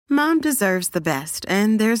Mom deserves the best,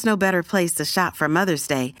 and there's no better place to shop for Mother's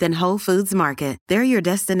Day than Whole Foods Market. They're your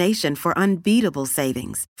destination for unbeatable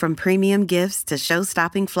savings, from premium gifts to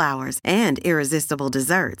show-stopping flowers and irresistible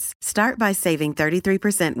desserts. Start by saving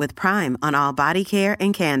 33% with Prime on all body care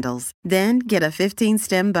and candles. Then get a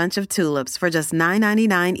 15-stem bunch of tulips for just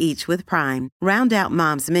 $9.99 each with Prime. Round out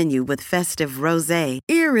Mom's menu with festive rosé,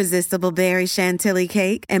 irresistible berry chantilly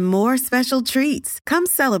cake, and more special treats. Come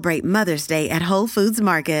celebrate Mother's Day at Whole Foods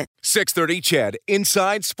Market. 630 CHED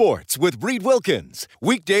Inside Sports with Reed Wilkins.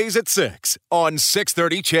 Weekdays at 6 on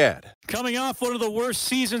 630 CHED. Coming off one of the worst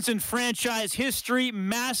seasons in franchise history,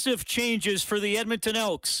 massive changes for the Edmonton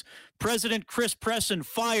Elks. President Chris Presson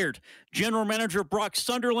fired. General Manager Brock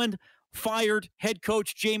Sunderland fired. Head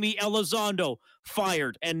coach Jamie Elizondo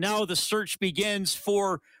fired. And now the search begins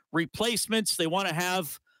for replacements. They want to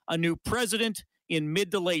have a new president in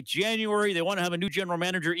mid to late January. They want to have a new general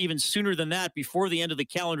manager even sooner than that, before the end of the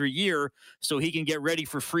calendar year, so he can get ready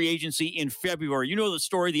for free agency in February. You know the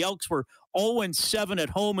story. The Elks were 0-7 at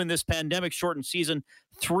home in this pandemic-shortened season,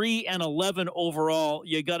 3-11 overall.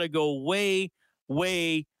 You got to go way,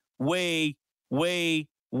 way, way, way,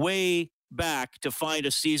 way back to find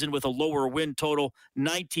a season with a lower win total.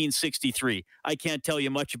 1963. I can't tell you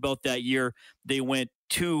much about that year. They went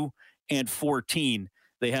 2-14.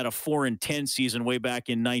 They had a 4-10 season way back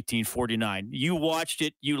in 1949. You watched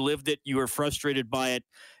it, you lived it, you were frustrated by it,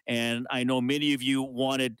 and I know many of you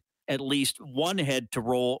wanted at least one head to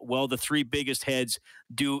roll. Well, the three biggest heads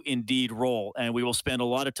do indeed roll, and we will spend a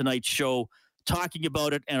lot of tonight's show talking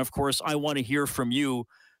about it. And of course, I want to hear from you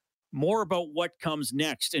more about what comes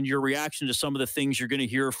next and your reaction to some of the things you're going to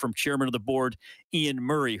hear from Chairman of the Board, Ian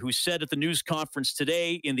Murray, who said at the news conference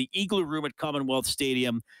today in the Igloo Room at Commonwealth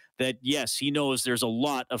Stadium that, yes, he knows there's a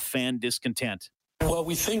lot of fan discontent. Well,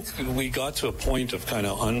 we think we got to a point of kind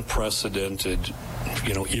of unprecedented,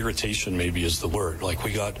 irritation maybe is the word. Like,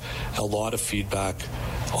 we got a lot of feedback,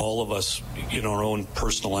 all of us, our own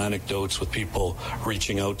personal anecdotes with people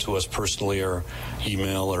reaching out to us personally or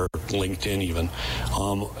email or LinkedIn even.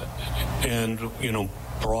 And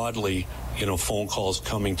broadly, phone calls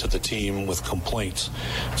coming to the team with complaints.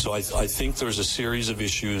 So I think there's a series of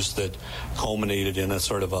issues that culminated in a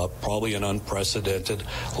sort of probably an unprecedented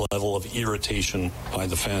level of irritation by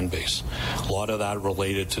the fan base. A lot of that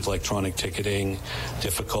related to electronic ticketing,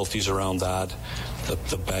 difficulties around that,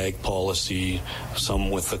 the bag policy,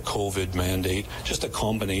 some with the COVID mandate, just a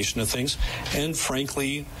combination of things. And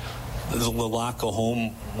frankly, the lack of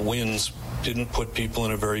home wins didn't put people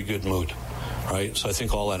in a very good mood. Right? So I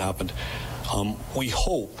think all that happened. We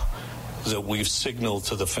hope that we've signaled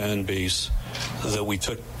to the fan base that we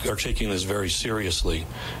are taking this very seriously,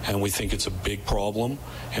 and we think it's a big problem,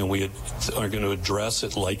 and we are going to address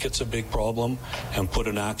it like it's a big problem and put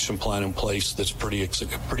an action plan in place that's pretty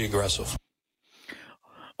aggressive.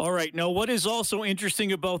 All right. Now, what is also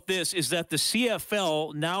interesting about this is that the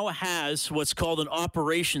CFL now has what's called an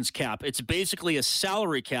operations cap. It's basically a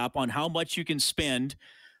salary cap on how much you can spend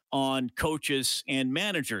on coaches and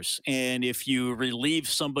managers. And if you relieve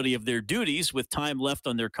somebody of their duties with time left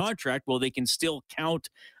on their contract, well, they can still count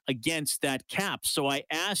against that cap. So I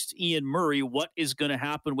asked Ian Murray, what is going to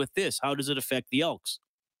happen with this? How does it affect the Elks?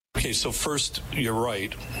 Okay, so first, you're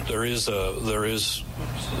right. There is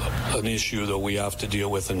an issue that we have to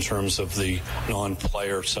deal with in terms of the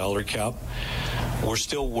non-player salary cap. We're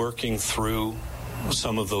still working through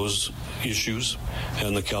some of those issues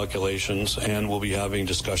and the calculations, and we'll be having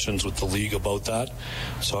discussions with the league about that.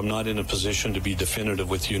 So I'm not in a position to be definitive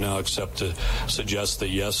with you now, except to suggest that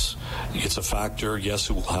yes, it's a factor.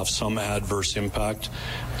 Yes, it will have some adverse impact.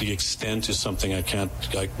 The extent is something I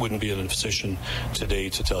wouldn't be in a position today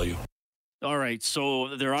to tell you. All right,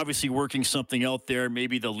 so they're obviously working something out there.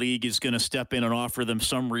 Maybe the league is going to step in and offer them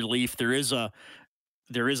some relief. There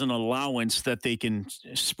is an allowance that they can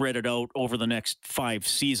spread it out over the next 5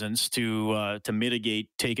 seasons to mitigate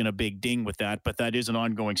taking a big ding with that. But that is an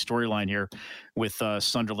ongoing storyline here with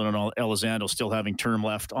Sunderland and Elizondo still having term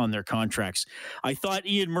left on their contracts. I thought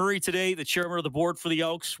Ian Murray today, the chairman of the board for the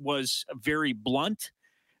Elks, was very blunt.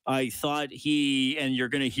 I thought he, and you're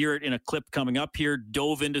going to hear it in a clip coming up here,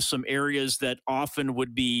 dove into some areas that often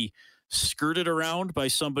would be skirted around by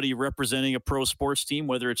somebody representing a pro sports team,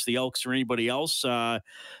 whether it's the Elks or anybody else. I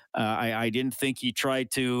didn't think he tried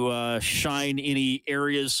to shine any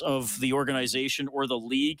areas of the organization or the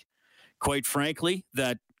league, quite frankly,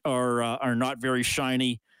 that are not very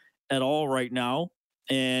shiny at all right now.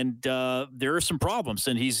 And there are some problems,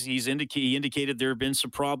 and he indicated there have been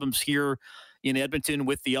some problems here in Edmonton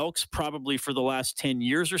with the Elks probably for the last 10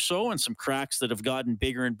 years or so, and some cracks that have gotten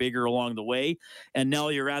bigger and bigger along the way. And now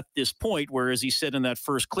you're at this point where, as he said in that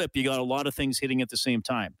first clip, you got a lot of things hitting at the same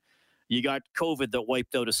time. You got COVID that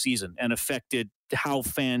wiped out a season and affected how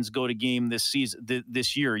fans go to game this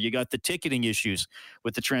year. You got the ticketing issues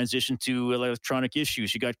with the transition to electronic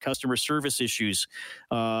issues. You got customer service issues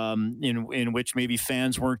in which maybe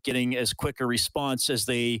fans weren't getting as quick a response as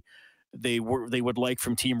they would like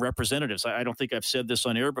from team representatives. I don't think I've said this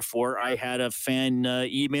on air before. I had a fan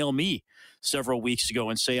email me several weeks ago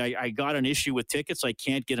and say, I got an issue with tickets. I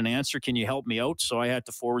can't get an answer. Can you help me out? So I had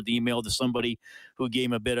to forward the email to somebody who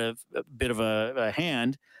gave him a bit of a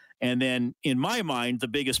hand. And then in my mind, the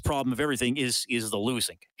biggest problem of everything is the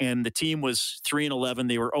losing. And the team was 3-11.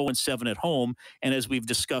 They were 0-7 at home. And as we've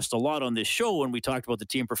discussed a lot on this show, when we talked about the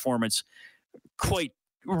team performance, quite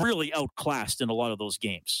really outclassed in a lot of those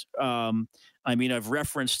games. I mean, I've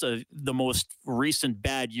referenced the most recent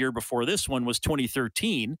bad year before this one was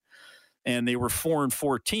 2013, and they were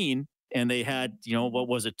 4-14, and they had, what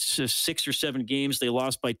was it, 6 or 7 games they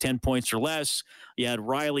lost by 10 points or less. You had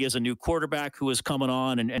Riley as a new quarterback who was coming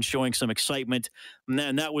on and showing some excitement,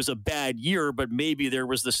 and that was a bad year, but maybe there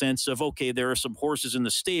was the sense of, okay, there are some horses in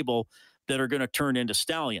the stable that are going to turn into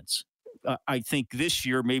stallions. I think this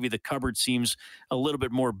year maybe the cupboard seems a little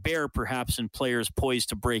bit more bare, perhaps, in players poised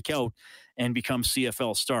to break out and become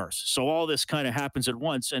CFL stars. So all this kind of happens at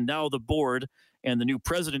once, and now the board and the new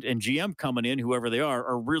president and GM coming in, whoever they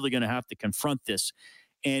are really going to have to confront this.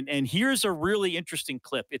 And here's a really interesting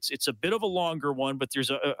clip. It's a bit of a longer one, but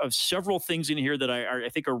there's several things in here that I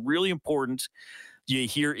think are really important. You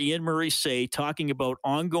hear Ian Murray say, talking about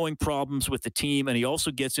ongoing problems with the team, and he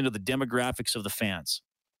also gets into the demographics of the fans.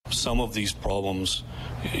 Some of these problems,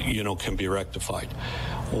 can be rectified.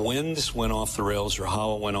 When this went off the rails or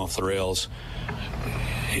how it went off the rails,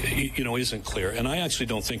 isn't clear. And I actually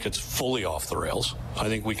don't think it's fully off the rails. I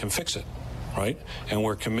think we can fix it, right? And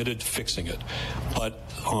we're committed to fixing it. But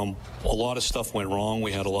a lot of stuff went wrong.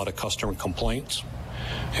 We had a lot of customer complaints,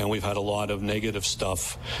 and we've had a lot of negative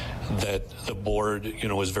stuff that the board,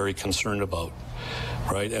 is very concerned about,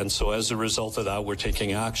 right? And so as a result of that, we're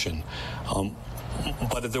taking action.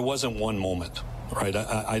 But there wasn't one moment, right?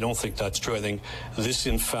 I don't think that's true. I think this,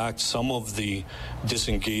 in fact, some of the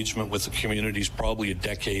disengagement with the community is probably a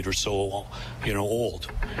decade or so,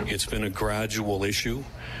 old. It's been a gradual issue.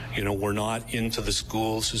 We're not into the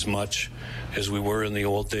schools as much as we were in the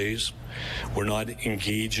old days. We're not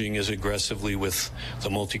engaging as aggressively with the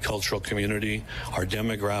multicultural community. Our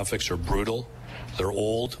demographics are brutal. They're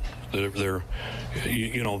old. They're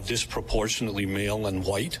disproportionately male and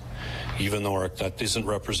white, even though that isn't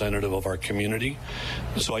representative of our community.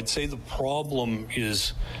 So I'd say the problem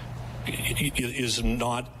is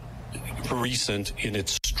not recent in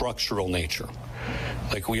its structural nature.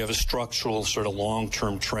 Like, we have a structural sort of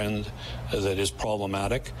long-term trend that is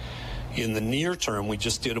problematic. In the near term, we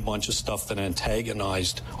just did a bunch of stuff that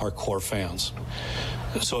antagonized our core fans.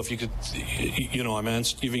 So if you could, I'm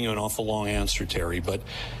giving you an awful long answer, Terry, but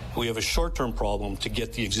we have a short-term problem to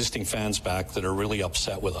get the existing fans back that are really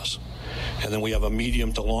upset with us. And then we have a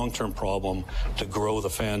medium to long-term problem to grow the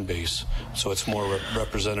fan base so it's more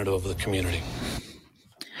representative of the community.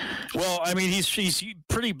 Well, I mean, he's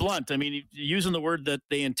pretty blunt. I mean, using the word that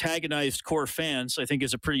they antagonized core fans, I think,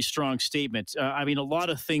 is a pretty strong statement. I mean, a lot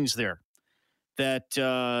of things there. That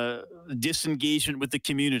disengagement with the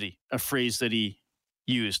community, a phrase that he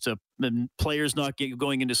used. Players not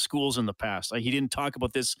going into schools in the past. He didn't talk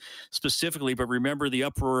about this specifically, but remember the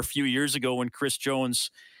uproar a few years ago when Chris Jones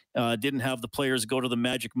didn't have the players go to the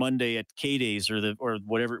Magic Monday at K-Days or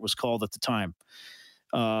whatever it was called at the time.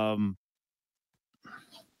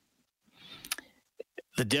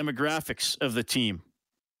 The demographics of the team.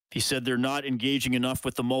 He said they're not engaging enough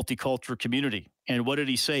with the multicultural community. And what did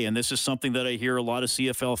he say? And this is something that I hear a lot of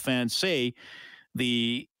CFL fans say.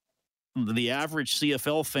 The average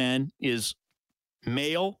CFL fan is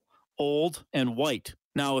male, old, and white.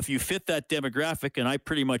 Now, if you fit that demographic, and I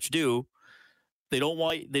pretty much do, they're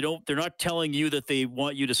not telling you that they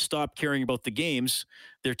want you to stop caring about the games.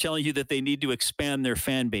 They're telling you that they need to expand their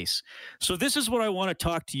fan base. So this is what I want to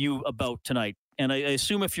talk to you about tonight. And I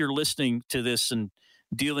assume if you're listening to this and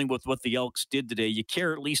dealing with what the Elks did today, you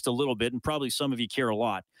care at least a little bit, and probably some of you care a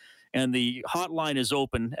lot. And the hotline is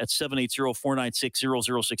open at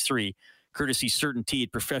 780-496-0063, courtesy Certainty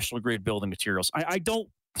at Professional Grade Building Materials. I don't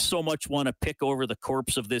so much want to pick over the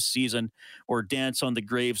corpse of this season or dance on the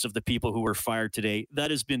graves of the people who were fired today. That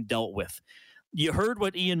has been dealt with. You heard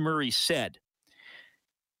what Ian Murray said.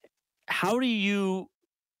 How do you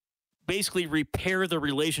basically repair the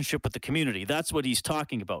relationship with the community? That's what he's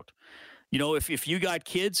talking about. You know, if you got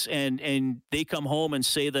kids and they come home and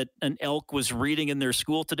say that an elk was reading in their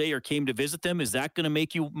school today or came to visit them, is that going to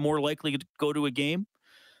make you more likely to go to a game?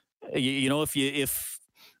 You know, if you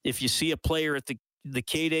see a player at the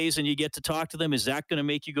K-Days and you get to talk to them, is that going to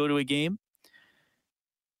make you go to a game?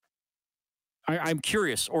 I'm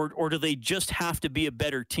curious. Or do they just have to be a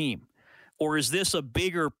better team? Or is this a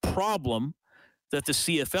bigger problem that the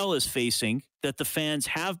CFL is facing, that the fans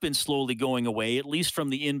have been slowly going away, at least from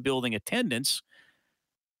the in-building attendance,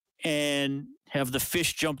 and have the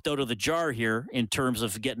fish jumped out of the jar here in terms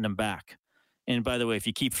of getting them back? And by the way, if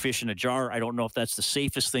you keep fish in a jar, I don't know if that's the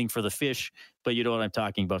safest thing for the fish, but you know what I'm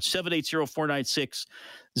talking about.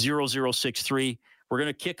 780-496-0063. We're going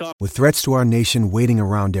to kick off. With threats to our nation waiting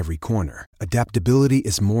around every corner, adaptability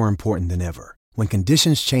is more important than ever. When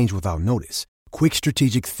conditions change without notice, quick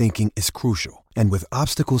strategic thinking is crucial. And with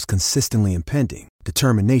obstacles consistently impending,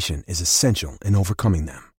 determination is essential in overcoming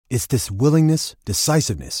them. It's this willingness,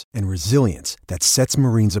 decisiveness, and resilience that sets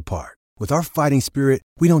Marines apart. With our fighting spirit,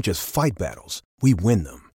 we don't just fight battles, we win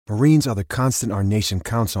them. Marines are the constant our nation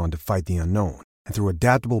counts on to fight the unknown. And through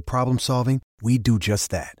adaptable problem solving, we do just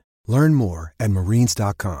that. Learn more at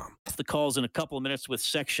marines.com. The calls in a couple of minutes with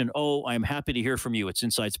Section O. I'm happy to hear from you. It's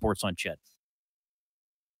Inside Sports on Chet.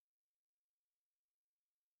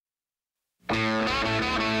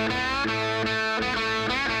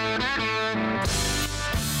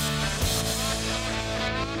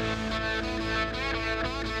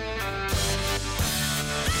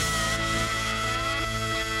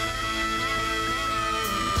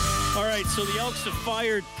 All right, so the Elks have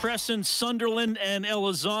fired Presson, Sunderland, and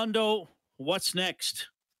Elizondo. What's next?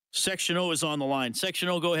 Section O is on the line. Section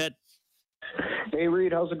O, go ahead. Hey,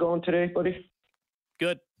 Reed, how's it going today, buddy?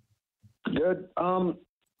 Good. Good. I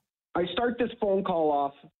start this phone call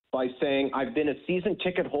off by saying I've been a season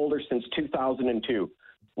ticket holder since 2002.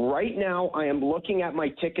 Right now, I am looking at my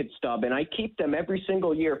ticket stub, and I keep them every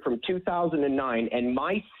single year from 2009, and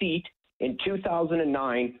my seat in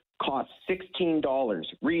 2009 cost $16.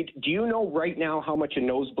 Reed, do you know right now how much a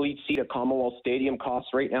nosebleed seat at Commonwealth Stadium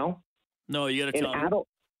costs right now? No, you got to tell me.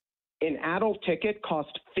 An adult ticket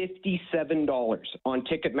costs $57 on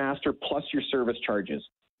Ticketmaster plus your service charges.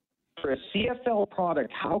 For a CFL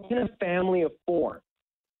product, how can a family afford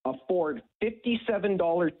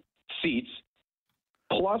 $57 seats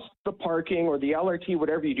plus the parking or the LRT,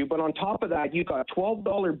 whatever you do? But on top of that, you got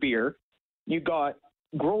 $12 beer, you got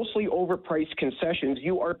grossly overpriced concessions.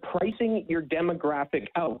 You are pricing your demographic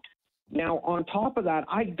out. Now, on top of that,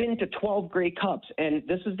 I've been to 12 Grey Cups, and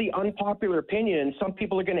this is the unpopular opinion, and some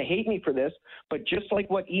people are going to hate me for this, but just like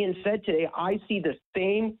what Ian said today, I see the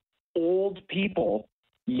same old people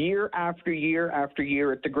year after year after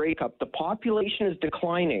year at the Grey Cup. The population is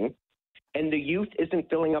declining, and the youth isn't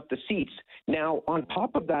filling up the seats. Now, on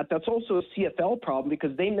top of that, that's also a CFL problem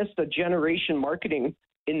because they missed a generation marketing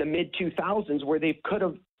in the mid-2000s where they could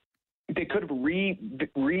have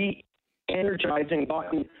re-energized and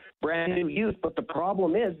gotten brand new youth, but the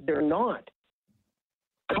problem is they're not.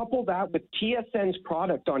 Couple that with TSN's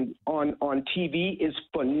product on TV is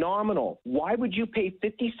phenomenal. Why would you pay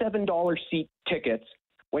 $57 seat tickets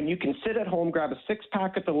when you can sit at home, grab a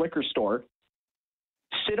six-pack at the liquor store,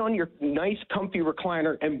 sit on your nice, comfy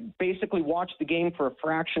recliner, and basically watch the game for a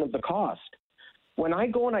fraction of the cost? When I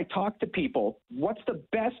go and I talk to people, what's the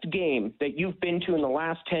best game that you've been to in the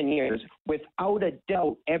last 10 years? Without a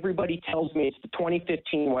doubt, everybody tells me it's the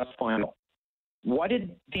 2015 West Final. What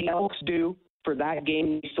did the Elks do for that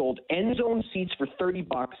game? They sold end zone seats for $30,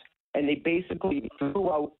 and they basically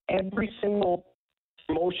threw out every single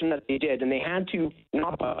promotion that they did, and they had to,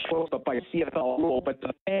 not by choice, but by CFL rule, but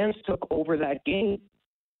the fans took over that game.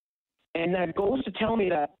 And that goes to tell me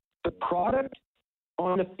that the product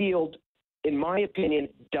on the field, in my opinion,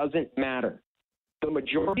 doesn't matter. The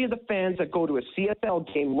majority of the fans that go to a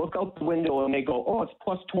CFL game look out the window and they go, oh, it's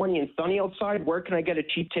plus 20 and sunny outside. Where can I get a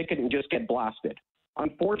cheap ticket and just get blasted?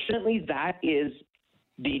 Unfortunately, that is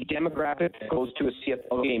the demographic that goes to a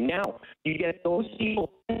CFL game. Now, you get those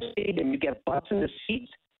people in the stadium, you get butts in the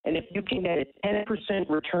seats, and if you can get a 10%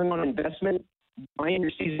 return on investment buying your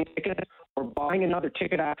season ticket or buying another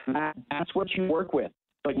ticket after that, that's what you work with.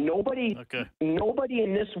 But nobody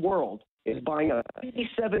in this world is buying a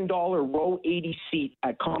 $57 row 80 seat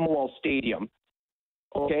at Commonwealth Stadium.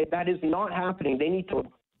 Okay, that is not happening. They need to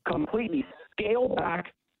completely scale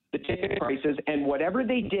back the ticket prices, and whatever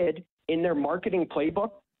they did in their marketing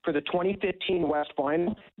playbook for the 2015 West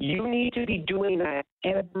Final, you need to be doing that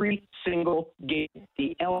every single game.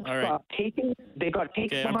 The Elks got taken. They got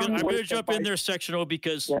taken. Okay, I'm going to jump in there, Section O,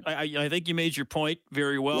 because I think you made your point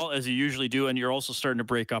very well, as you usually do, and you're also starting to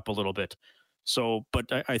break up a little bit. So, but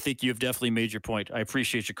I think you've definitely made your point. I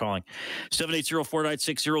appreciate you calling.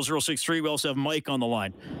 780-496-0063. We also have Mike on the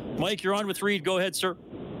line. Mike, you're on with Reed. Go ahead, sir.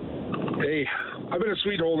 Hey, I've been a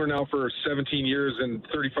suite holder now for 17 years and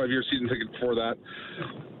 35 years season ticket before that.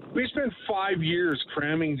 We spent 5 years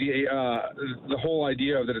cramming the whole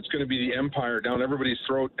idea that it's going to be the Empire down everybody's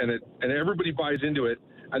throat, and everybody buys into it.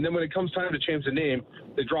 And then when it comes time to change the name,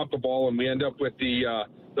 they drop the ball, and we end up with the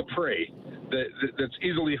prey that's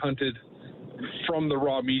easily hunted from the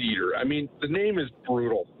raw meat eater. I mean, the name is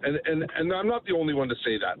brutal, and I'm not the only one to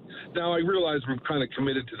say that. Now, I realize we're kind of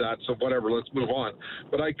committed to that, so whatever, let's move on.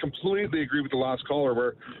 But I completely agree with the last caller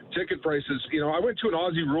where ticket prices, I went to an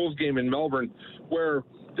Aussie rules game in Melbourne where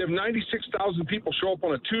they have 96,000 people show up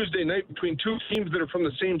on a Tuesday night between two teams that are from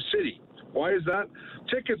the same city. Why is that?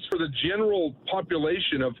 Tickets for the general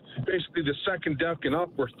population of basically the second deck and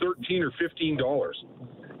up were $13 or $15.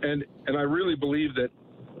 And I really believe that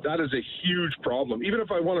is a huge problem. Even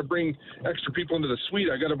if I want to bring extra people into the suite,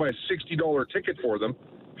 I got to buy a $60 ticket for them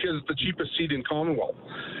because it's the cheapest seat in Commonwealth.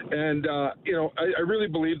 And, I really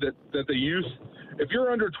believe that the youth, if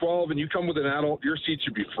you're under 12 and you come with an adult, your seat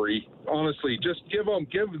should be free. Honestly, just give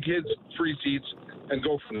kids free seats and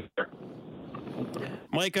go from there.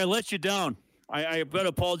 Mike, I let you down. I've got to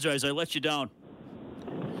apologize. I let you down.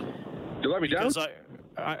 You let me down? Because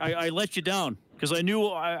I let you down. Because I knew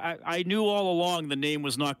all along the name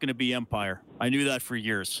was not going to be Empire. I knew that for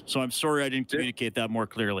years. So I'm sorry I didn't communicate that more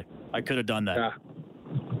clearly. I could have done that. Yeah.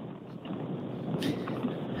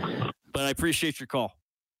 But I appreciate your call.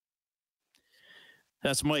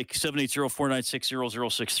 That's Mike,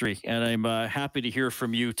 780-496-0063. And I'm happy to hear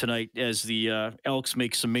from you tonight as the Elks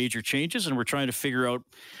make some major changes, and we're trying to figure out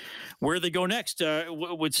where they go next.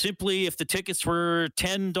 Would simply, if the tickets were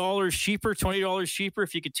 $10 cheaper, $20 cheaper,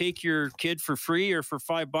 if you could take your kid for free or for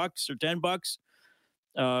 $5 or $10,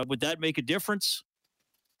 would that make a difference?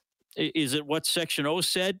 Is it what Section O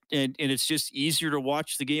said? And it's just easier to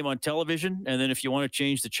watch the game on television. And then if you want to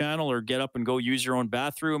change the channel or get up and go use your own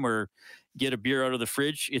bathroom or get a beer out of the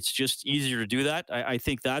fridge, it's just easier to do that. I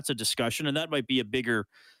think that's a discussion, and that might be a bigger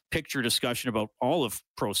picture discussion about all of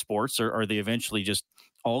pro sports. Or are they eventually just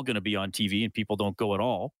all going to be on TV and people don't go at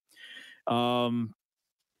all? I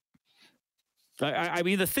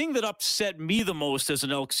mean, the thing that upset me the most as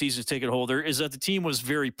an Elks season ticket holder is that the team was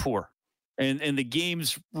very poor. And the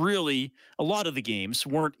games really, a lot of the games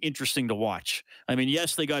weren't interesting to watch. I mean,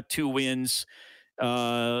 yes, they got 2 wins.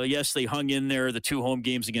 Yes, they hung in there, the 2 home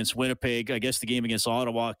games against Winnipeg. I guess the game against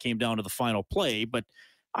Ottawa came down to the final play. But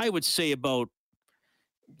I would say about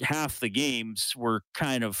half the games were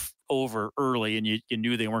kind of over early, and you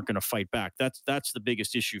knew they weren't going to fight back. That's the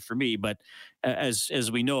biggest issue for me. But as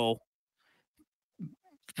we know,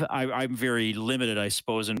 I'm very limited, I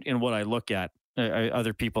suppose, in what I look at.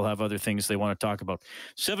 Other people have other things they want to talk about.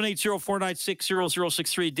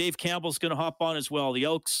 780-496-0063. Dave Campbell's going to hop on as well. The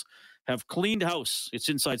Elks have cleaned house. It's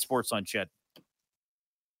Inside Sports on Ched.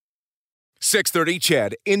 630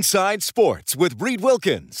 Ched Inside Sports with Reed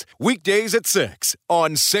Wilkins. Weekdays at 6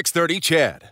 on 630 Ched.